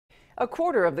A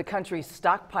quarter of the country's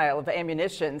stockpile of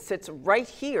ammunition sits right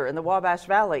here in the Wabash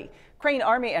Valley. Crane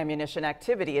Army Ammunition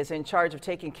Activity is in charge of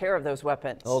taking care of those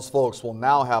weapons. Those folks will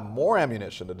now have more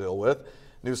ammunition to deal with.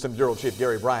 News 10 Bureau Chief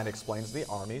Gary Bryant explains the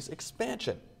Army's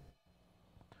expansion.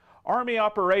 Army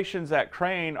operations at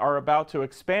Crane are about to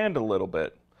expand a little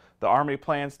bit. The Army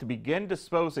plans to begin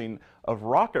disposing of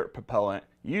rocket propellant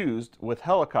used with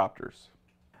helicopters.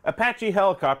 Apache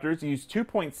helicopters use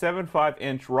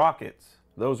 2.75-inch rockets.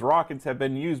 Those rockets have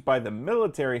been used by the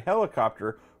military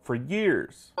helicopter for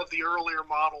years. The earlier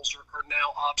models are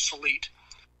now obsolete.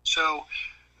 So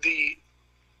the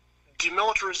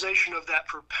demilitarization of that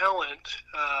propellant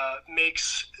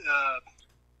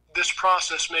this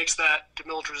process makes that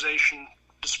demilitarization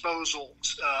disposal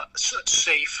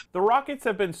safe. The rockets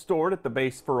have been stored at the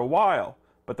base for a while,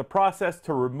 but the process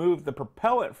to remove the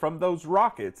propellant from those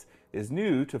rockets is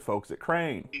new to folks at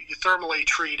Crane. You thermally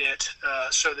treat it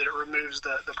so that it removes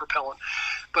the propellant,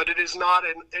 but it is not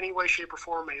in any way, shape, or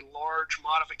form a large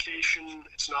modification.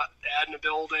 It's not adding a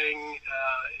building.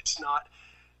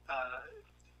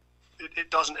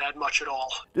 It doesn't add much at all.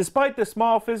 Despite the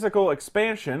small physical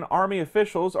expansion, Army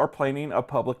officials are planning a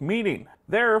public meeting.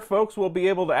 There, folks will be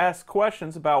able to ask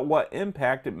questions about what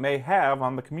impact it may have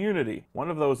on the community. One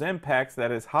of those impacts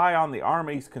that is high on the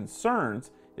Army's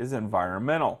concerns is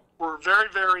environmental. We're very,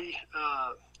 very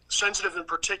sensitive in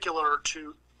particular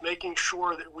to making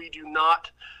sure that we do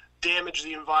not damage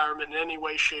the environment in any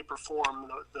way, shape, or form.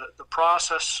 The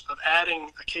process of adding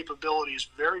a capability is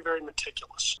very, very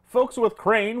meticulous. Folks with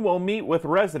Crane will meet with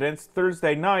residents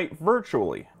Thursday night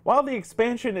virtually. While the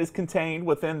expansion is contained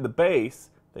within the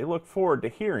base, they look forward to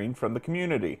hearing from the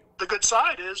community. The good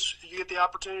side is you get the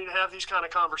opportunity to have these kind of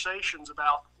conversations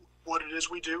about what it is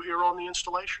we do here on the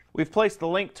installation. We've placed the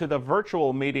link to the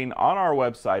virtual meeting on our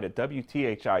website at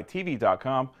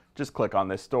WTHI-TV.com. Just click on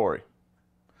this story.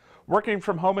 Working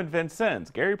from home in Vincennes,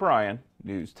 Gary Bryant,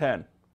 News 10.